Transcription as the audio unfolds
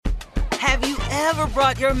Have you ever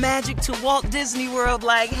brought your magic to Walt Disney World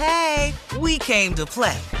like, hey, we came to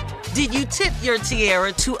play? Did you tip your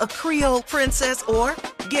tiara to a Creole princess or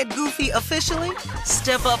get goofy officially?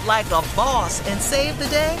 Step up like a boss and save the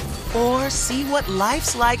day? Or see what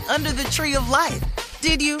life's like under the tree of life?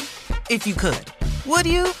 Did you? If you could. Would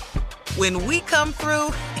you? When we come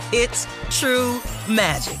through, it's true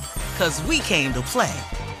magic. 'Cause we came to play.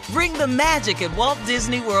 Bring the magic at Walt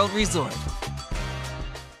Disney World Resort.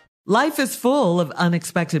 Life is full of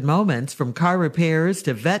unexpected moments, from car repairs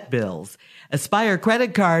to vet bills. Aspire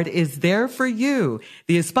Credit Card is there for you.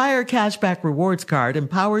 The Aspire Cashback Rewards Card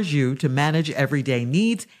empowers you to manage everyday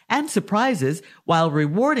needs and surprises while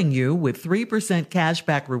rewarding you with 3%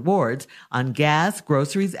 cashback rewards on gas,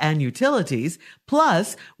 groceries, and utilities,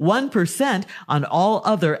 plus 1% on all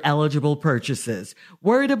other eligible purchases.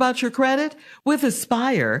 Worried about your credit? With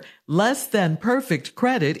Aspire, less than perfect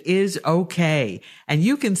credit is okay, and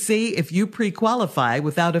you can see if you pre-qualify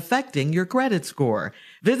without affecting your credit score.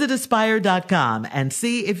 Visit Aspire.com and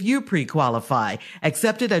see if you pre-qualify.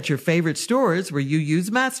 Accepted at your favorite stores where you use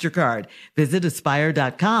MasterCard. Visit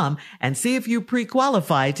Aspire.com and see if you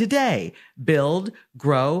pre-qualify today. Build,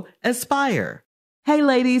 grow, aspire. Hey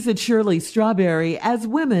ladies, it's Shirley Strawberry. As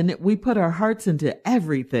women, we put our hearts into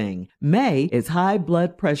everything. May is High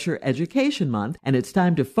Blood Pressure Education Month, and it's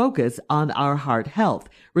time to focus on our heart health.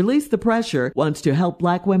 Release the Pressure wants to help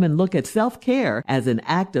Black women look at self-care as an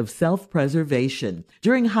act of self-preservation.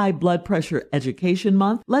 During High Blood Pressure Education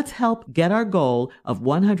Month, let's help get our goal of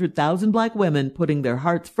 100,000 Black women putting their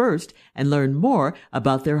hearts first and learn more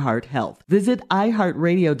about their heart health. Visit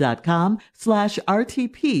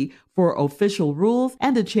iHeartRadio.com/RTP for official rules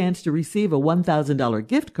and a chance to receive a $1,000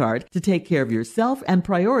 gift card to take care of yourself and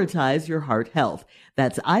prioritize your heart health.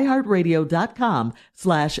 That's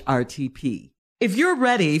iHeartRadio.com/RTP. If you're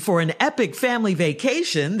ready for an epic family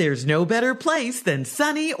vacation, there's no better place than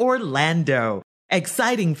sunny Orlando.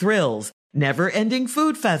 Exciting thrills, never-ending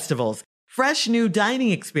food festivals, fresh new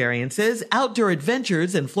dining experiences, outdoor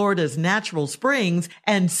adventures in Florida's natural springs,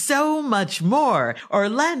 and so much more.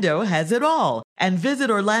 Orlando has it all. And Visit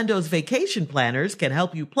Orlando's vacation planners can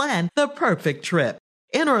help you plan the perfect trip.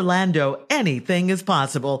 In Orlando, anything is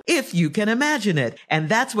possible if you can imagine it. And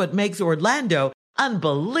that's what makes Orlando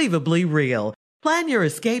unbelievably real. Plan your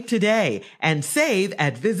escape today and save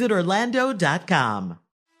at visitorlando.com.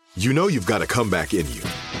 You know you've got a comeback in you.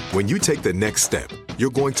 When you take the next step, you're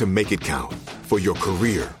going to make it count. For your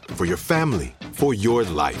career, for your family, for your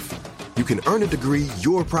life. You can earn a degree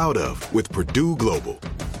you're proud of with Purdue Global.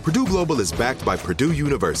 Purdue Global is backed by Purdue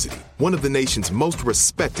University, one of the nation's most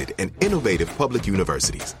respected and innovative public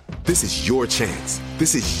universities. This is your chance.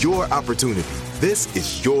 This is your opportunity. This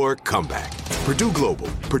is your comeback. Purdue Global,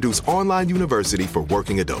 Purdue's online university for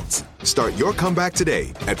working adults. Start your comeback today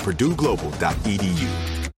at purdueglobal.edu.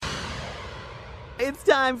 It's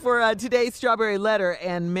time for today's Strawberry Letter,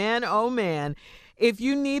 and man, oh man, if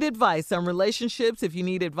you need advice on relationships, if you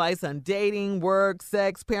need advice on dating, work,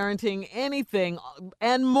 sex, parenting, anything,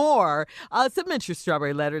 and more, submit your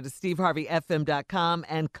Strawberry Letter to steveharveyfm.com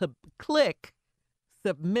and click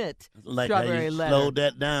Submit like Strawberry how you Letter. slowed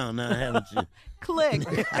that down now, haven't you? Click.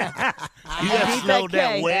 You got slowed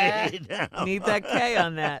that way down. Need that K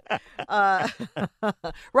on that.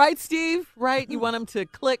 Right, Steve? Right? You want them to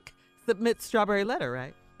click Submit Strawberry Letter,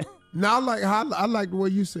 right? No, I like the way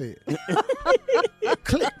you said it.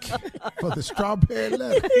 Click for the Strawberry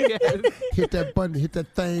Letter. Yes. Hit that button, hit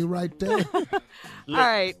that thing right there. All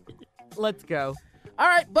right, let's go. All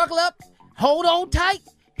right, buckle up. Hold on tight.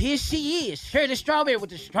 Here she is, Shirley Strawberry with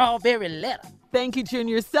the Strawberry Letter. Thank you,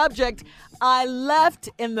 Junior. Subject, I left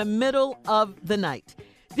in the middle of the night.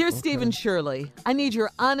 Dear Steve and Shirley, I need your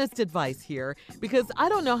honest advice here because I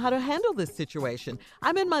don't know how to handle this situation.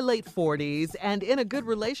 I'm in my late 40s and in a good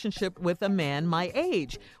relationship with a man my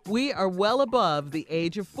age. We are well above the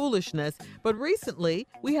age of foolishness, but recently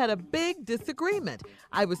we had a big disagreement.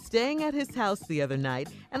 I was staying at his house the other night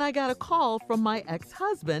and I got a call from my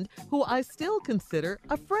ex-husband, who I still consider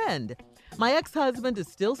a friend. My ex-husband is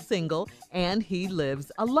still single and he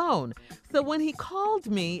lives alone. So when he called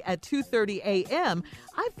me at 2:30 a.m.,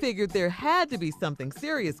 I figured there had to be something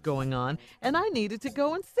serious going on and I needed to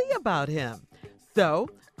go and see about him. So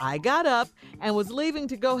I got up and was leaving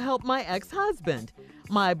to go help my ex-husband.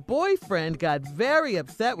 My boyfriend got very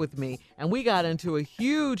upset with me and we got into a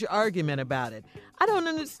huge argument about it. I don't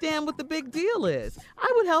understand what the big deal is. I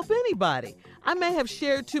would help anybody. I may have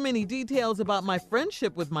shared too many details about my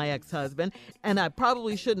friendship with my ex-husband, and I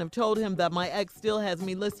probably shouldn't have told him that my ex still has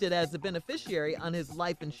me listed as a beneficiary on his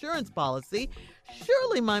life insurance policy.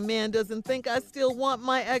 Surely my man doesn't think I still want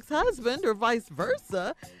my ex-husband or vice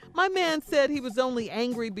versa. My man said he was only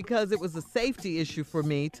angry because it was a safety issue for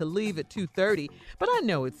me to leave at 2:30, but I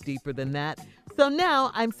know it's deeper than that. So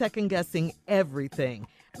now I'm second-guessing everything.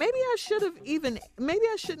 Maybe I shouldn't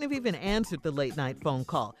have even answered the late night phone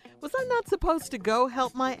call. Was I not supposed to go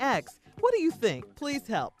help my ex? What do you think? Please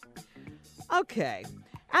help. Okay.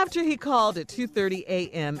 After he called at 2:30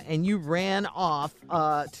 a.m. and you ran off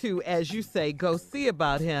to, as you say, go see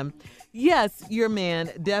about him, yes, your man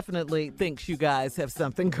definitely thinks you guys have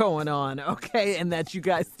something going on, okay, and that you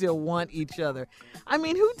guys still want each other. I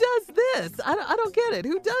mean, who does this? I don't get it.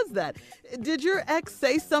 Who does that? Did your ex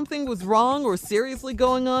say something was wrong or seriously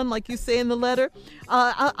going on, like you say in the letter?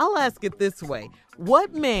 I'll ask it this way.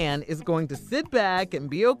 What man is going to sit back and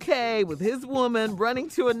be okay with his woman running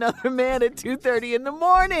to another man at 2:30 in the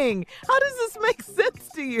morning? How does this make sense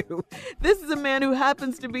to you? This is a man who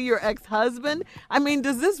happens to be your ex-husband. I mean,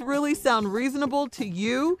 does this really sound reasonable to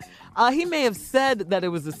you? He may have said that it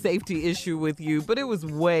was a safety issue with you, but it was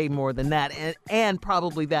way more than that, and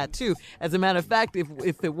probably that too. As a matter of fact,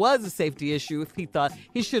 if it was a safety issue, if he thought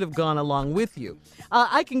he should have gone along with you.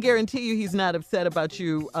 I can guarantee you he's not upset about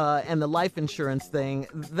you and the life insurance thing.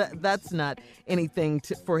 That's not anything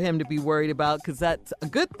for him to be worried about, because that's a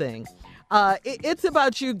good thing. It's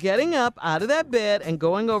about you getting up out of that bed and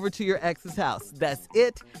going over to your ex's house. That's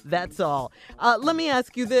it. That's all. Let me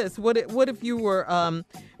ask you this. What if you were,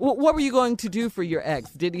 what were you going to do for your ex?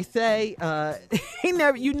 Did he say,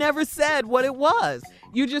 you never said what it was.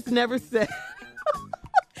 You just never said.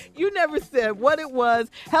 You never said what it was.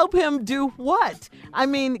 Help him do what? I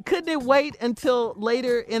mean, couldn't it wait until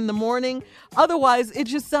later in the morning? Otherwise, it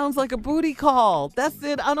just sounds like a booty call. That's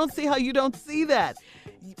it. I don't see how you don't see that.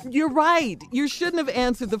 You're right. You shouldn't have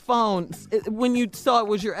answered the phone when you saw it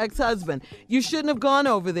was your ex-husband. You shouldn't have gone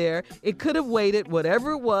over there. It could have waited,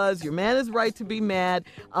 whatever it was. Your man is right to be mad.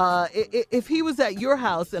 If he was at your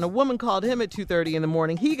house and a woman called him at 2:30 in the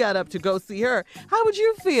morning, he got up to go see her, how would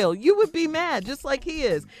you feel? You would be mad, just like he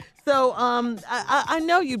is. So I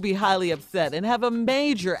know you'd be highly upset and have a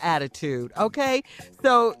major attitude, okay?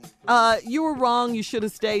 So you were wrong. You should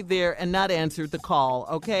have stayed there and not answered the call,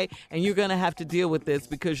 okay? And you're going to have to deal with this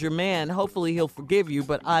because your man, hopefully he'll forgive you,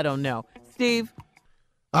 but I don't know. Steve?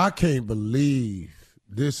 I can't believe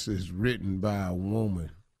this is written by a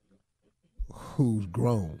woman who's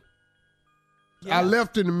grown. Yeah. I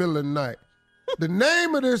left in the middle of the night. The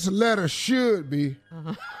name of this letter should be,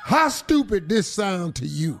 How Stupid This Sound to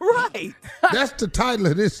You. Right. That's the title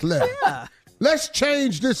of this letter. Yeah. Let's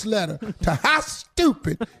change this letter to How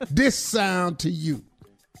Stupid This Sound to You.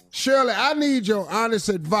 Shirley, I need your honest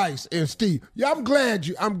advice. And Steve, I'm glad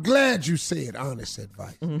you said honest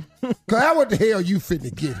advice. Because what the hell you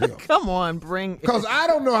finna get here? Come on, because I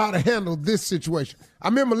don't know how to handle this situation.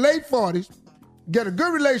 I'm in my late 40s, get a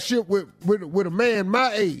good relationship with a man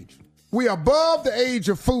my age. We are above the age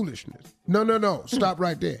of foolishness. No. Stop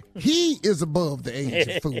right there. He is above the age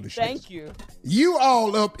of foolishness. Thank you. You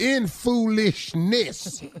all up in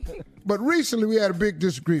foolishness. But recently we had a big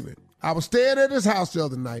disagreement. I was staying at his house the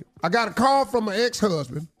other night. I got a call from my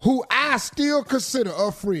ex-husband, who I still consider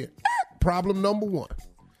a friend. Problem number one.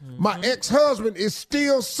 Mm-hmm. My ex-husband is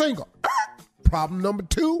still single. Problem number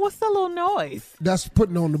two. What's that little noise? That's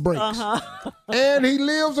putting on the brakes. And he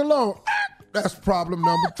lives alone. That's problem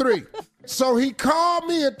number three. So he called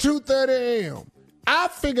me at 2:30 a.m. I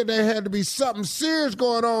figured there had to be something serious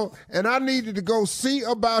going on, and I needed to go see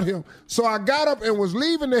about him. So I got up and was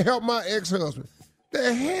leaving to help my ex-husband.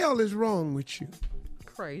 The hell is wrong with you?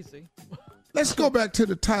 Crazy. Let's go back to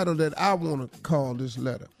the title that I want to call this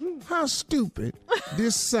letter. How stupid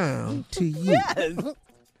this sound to you? Yes.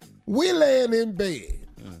 We laying in bed.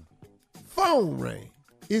 Phone rang.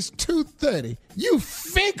 It's 2:30. You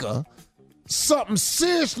figure something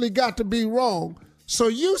seriously got to be wrong. So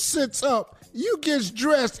you sits up, you gets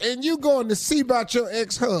dressed, and you going to see about your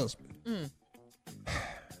ex-husband.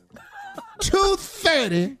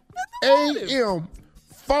 2:30 a.m.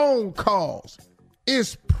 phone calls.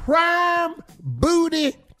 It's prime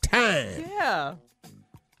booty time. Yeah.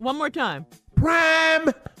 One more time. Prime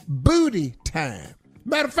booty time.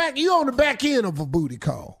 Matter of fact, you on the back end of a booty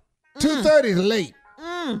call. 2:30 is late.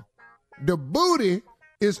 The booty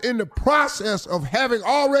is in the process of having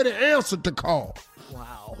already answered the call.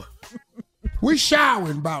 Wow. We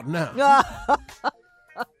showering about now.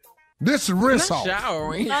 This is rinse off.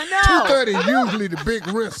 Showering. I know. 2:30 usually the big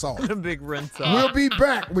rinse off. The big rinse off. We'll be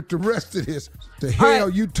back with the rest of this. The hell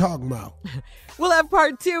you talking about? We'll have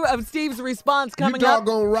part 2 of Steve's response coming you up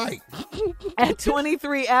doggone right. at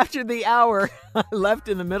 23 after the hour. Left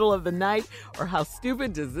in the middle of the night, or how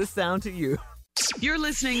stupid does this sound to you? You're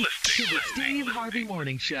listening to the Steve Harvey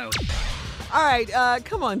Morning Show. All right,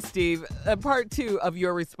 come on, Steve. Part 2 of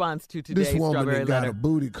your response to today's This woman Strawberry that got Letter. a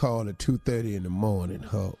booty call at 2:30 in the morning,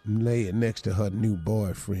 her laying next to her new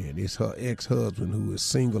boyfriend. It's her ex-husband who is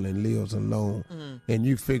single and lives alone. And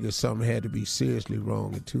you figure something had to be seriously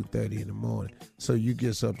wrong at 2:30 in the morning. So you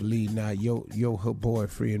gets up to leave now, her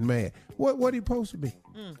boyfriend mad. What he supposed to be?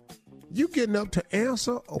 You getting up to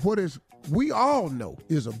answer what is we all know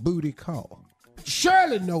is a booty call.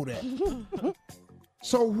 Shirley know that.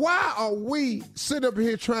 So why are we sitting up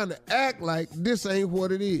here trying to act like this ain't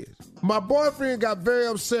what it is? My boyfriend got very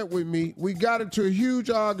upset with me. We got into a huge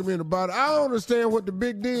argument about it. I don't understand what the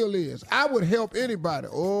big deal is. I would help anybody.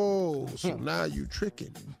 Oh, so now you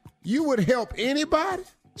tricking. You would help anybody?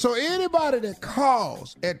 So anybody that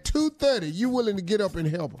calls at 2:30, you willing to get up and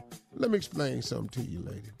help them? Let me explain something to you,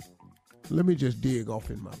 lady. Let me just dig off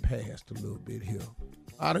in my past a little bit here.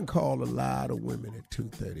 I done called a lot of women at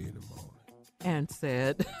 2:30 in the morning. And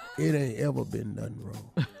said, It ain't ever been nothing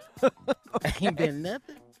wrong. Ain't been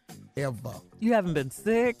nothing. Ever. you haven't been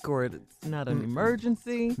sick, or it's not an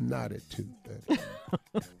emergency. Not at 2:30.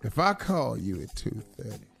 If I call you at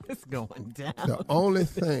 2:30, It's going down. the only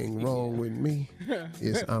thing wrong with me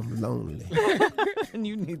is I'm lonely. And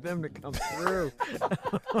you need them to come through.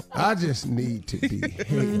 I just need to be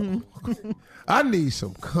held. I need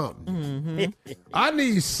some company. I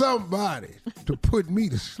need somebody to put me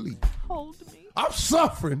to sleep. Hold me. I'm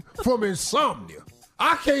suffering from insomnia.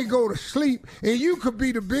 I can't go to sleep, and you could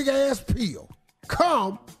be the big ass pill.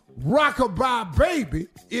 Come, rockabye baby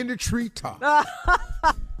in the treetop.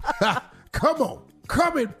 Come on,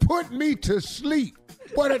 come and put me to sleep.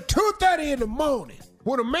 But at 2:30 in the morning,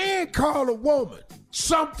 when a man call a woman,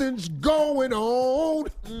 something's going on.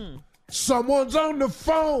 Someone's on the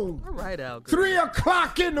phone. All right, Al. 3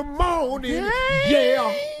 o'clock in the morning,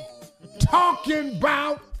 yeah, talking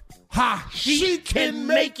about how she can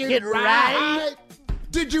make it right.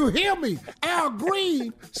 Did you hear me? Al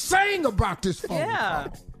Green sang about this phone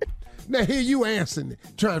call. Now here you answering it,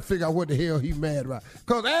 trying to figure out what the hell he mad about.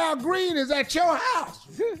 Because Al Green is at your house.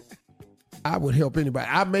 I would help anybody.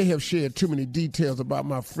 I may have shared too many details about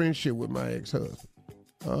my friendship with my ex-husband.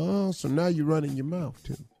 Oh, so now you're running your mouth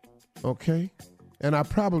too. Okay? And I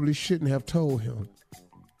probably shouldn't have told him.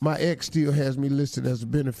 My ex still has me listed as a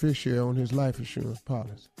beneficiary on his life insurance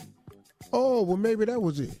policy. Oh, well, maybe that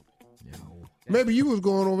was it. Maybe you was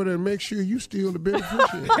going over there to make sure you still the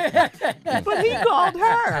beneficiary. But he called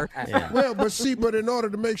her. Well, but in order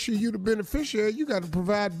to make sure you the beneficiary, you got to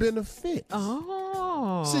provide benefits.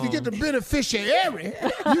 Oh. See, to get the beneficiary,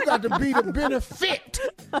 you got to be the benefit.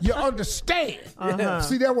 You understand?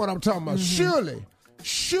 See, that's what I'm talking about.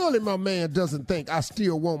 Surely my man doesn't think I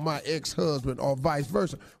still want my ex-husband or vice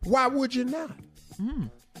versa. Why would you not?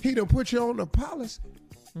 He done put you on the policy.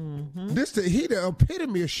 He the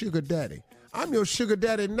epitome of sugar daddy. I'm your sugar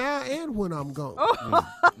daddy now and when I'm gone.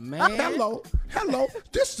 Man. Hello.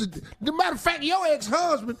 The matter of fact, your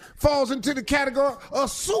ex-husband falls into the category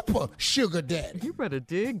of super sugar daddy. You better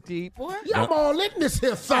dig deep. What? Yeah, I'm all in this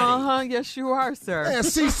here thing. Yes, you are, sir. And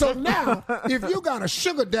see, so now, if you got a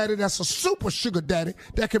sugar daddy that's a super sugar daddy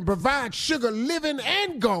that can provide sugar living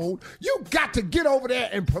and gold, you got to get over there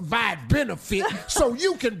and provide benefit so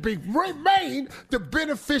you can remain the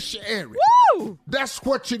beneficiary. Woo! That's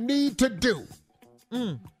what you need to do.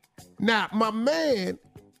 Now, my man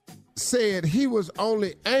said he was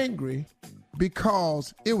only angry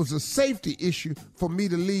because it was a safety issue for me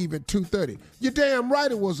to leave at 2:30. You're damn right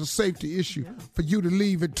it was a safety issue for you to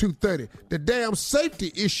leave at 2:30. The damn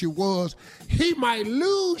safety issue was he might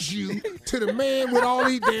lose you to the man with all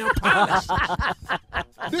these damn policies.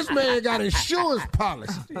 This man got insurance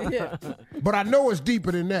policy. But I know it's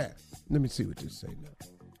deeper than that. Let me see what this say now.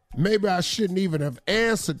 Maybe I shouldn't even have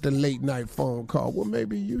answered the late night phone call. Well,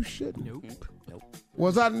 maybe you shouldn't. Nope.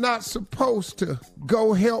 Was I not supposed to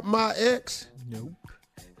go help my ex? Nope.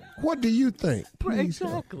 What do you think? Please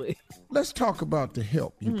help. Exactly. Let's talk about the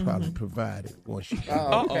help you probably provided once you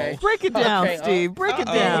Okay. Break it down, Steve. Break it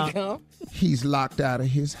down. Here we go. He's locked out of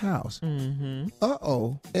his house.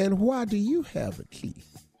 Uh-oh. And why do you have a key?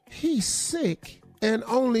 He's sick, and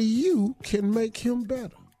only you can make him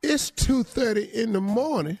better. It's 2:30 in the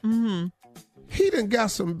morning. He done got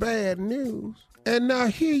some bad news. And now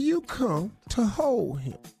here you come to hold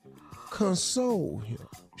him, console him,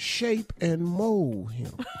 shape and mold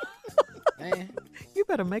him. You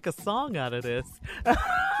better make a song out of this.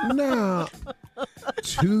 Now,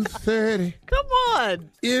 2:30. Come on.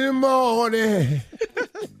 In the morning,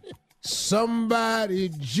 somebody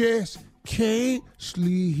just can't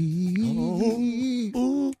sleep.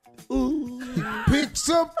 He picks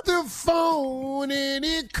up the phone and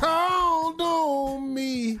he called on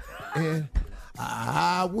me. And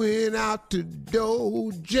I went out the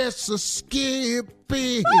door just a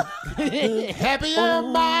skipping. Happy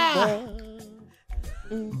am I.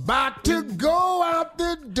 About to go out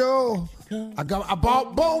the door. I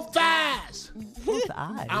bought both eyes. Both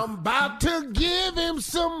eyes. I'm about to give him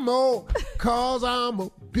some more, 'cause I'm a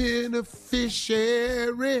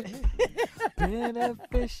beneficiary.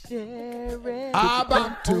 Beneficiary. I'm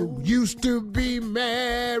about to used to be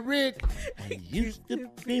married. I used to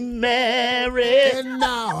be married. And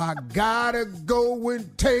now I gotta go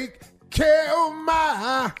and take care of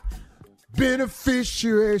my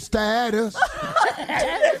beneficiary status.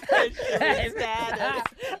 Beneficiary status.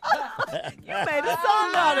 You made a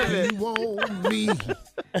song out of it. He want me,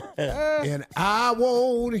 and I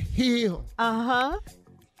want him.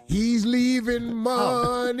 He's leaving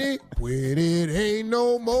money when it ain't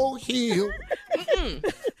no more him.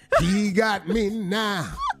 He got me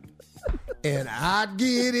now, and I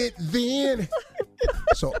get it then.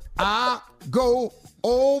 So I go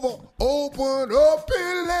over, open up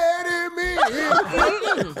and let him in.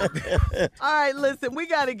 All right, listen, we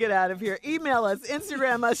got to get out of here. Email us,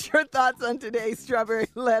 Instagram us your thoughts on today's Strawberry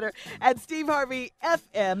Letter at Steve Harvey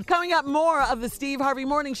FM. Coming up, more of the Steve Harvey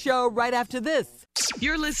Morning Show right after this.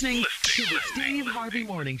 You're listening to the Steve Harvey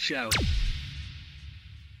Morning Show.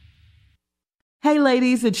 Hey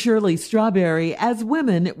ladies, it's Shirley Strawberry. As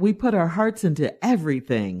women, we put our hearts into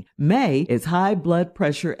everything. May is High Blood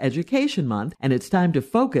Pressure Education Month, and it's time to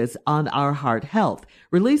focus on our heart health.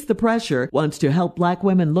 Release the Pressure wants to help Black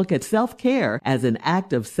women look at self-care as an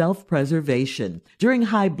act of self-preservation. During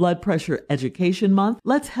High Blood Pressure Education Month,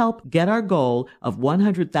 let's help get our goal of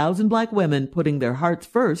 100,000 Black women putting their hearts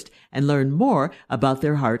first and learn more about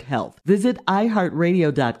their heart health. Visit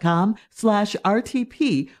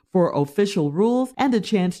iHeartRadio.com/RTP for official rules and a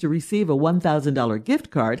chance to receive a $1,000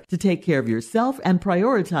 gift card to take care of yourself and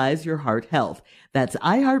prioritize your heart health. That's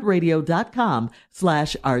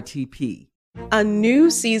iHeartRadio.com/RTP. A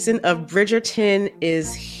new season of Bridgerton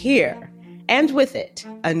is here. And with it,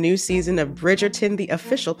 a new season of Bridgerton, the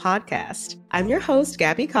official podcast. I'm your host,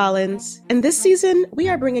 Gabby Collins, and this season, we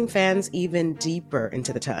are bringing fans even deeper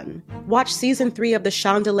into the ton. Watch season 3 of the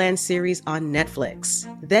Shondaland series on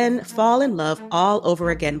Netflix. Then fall in love all over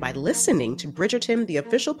again by listening to Bridgerton, the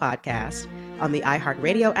official podcast, on the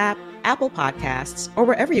iHeartRadio app, Apple Podcasts, or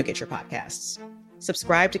wherever you get your podcasts.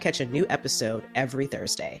 Subscribe to catch a new episode every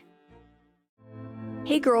Thursday.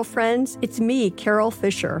 Hey girlfriends, it's me, Carol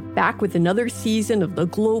Fisher, back with another season of the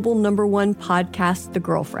global #1 podcast, The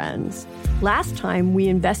Girlfriends. Last time, we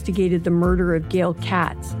investigated the murder of Gail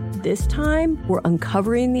Katz. This time, we're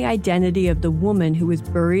uncovering the identity of the woman who was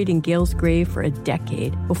buried in Gail's grave for a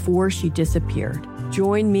decade before she disappeared.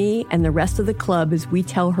 Join me and the rest of the club as we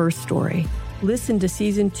tell her story. Listen to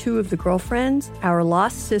Season 2 of The Girlfriends, Our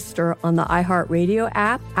Lost Sister on the iHeartRadio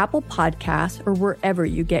app, Apple Podcasts, or wherever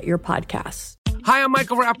you get your podcasts. Hi, I'm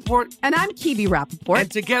Michael Rappaport. And I'm Kibi Rappaport. And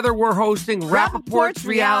together we're hosting Rappaport's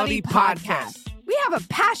Reality Podcast. We have a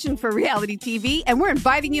passion for reality TV, and we're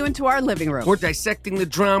inviting you into our living room. We're dissecting the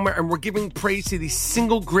drama, and we're giving praise to the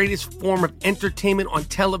single greatest form of entertainment on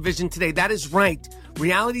television today. That is right.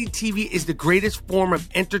 Reality TV is the greatest form of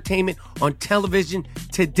entertainment on television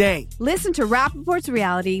today. Listen to Rappaport's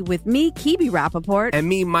Reality with me, Kibi Rappaport. And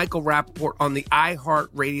me, Michael Rappaport, on the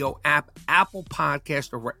iHeartRadio app, Apple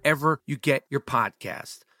Podcast, or wherever you get your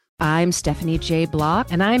podcast. I'm Stephanie J.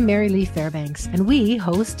 Block. And I'm Mary Lee Fairbanks. And we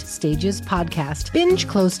host Stages Podcast. Binge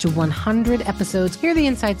close to 100 episodes. Hear the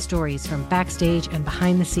inside stories from backstage and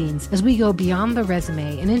behind the scenes as we go beyond the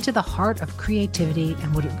resume and into the heart of creativity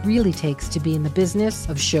and what it really takes to be in the business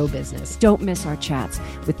of show business. Don't miss our chats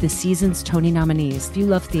with this season's Tony nominees. If you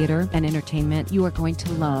love theater and entertainment, you are going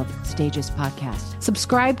to love Stages Podcast.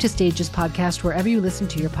 Subscribe to Stages Podcast wherever you listen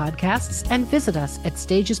to your podcasts and visit us at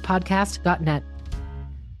stagespodcast.net.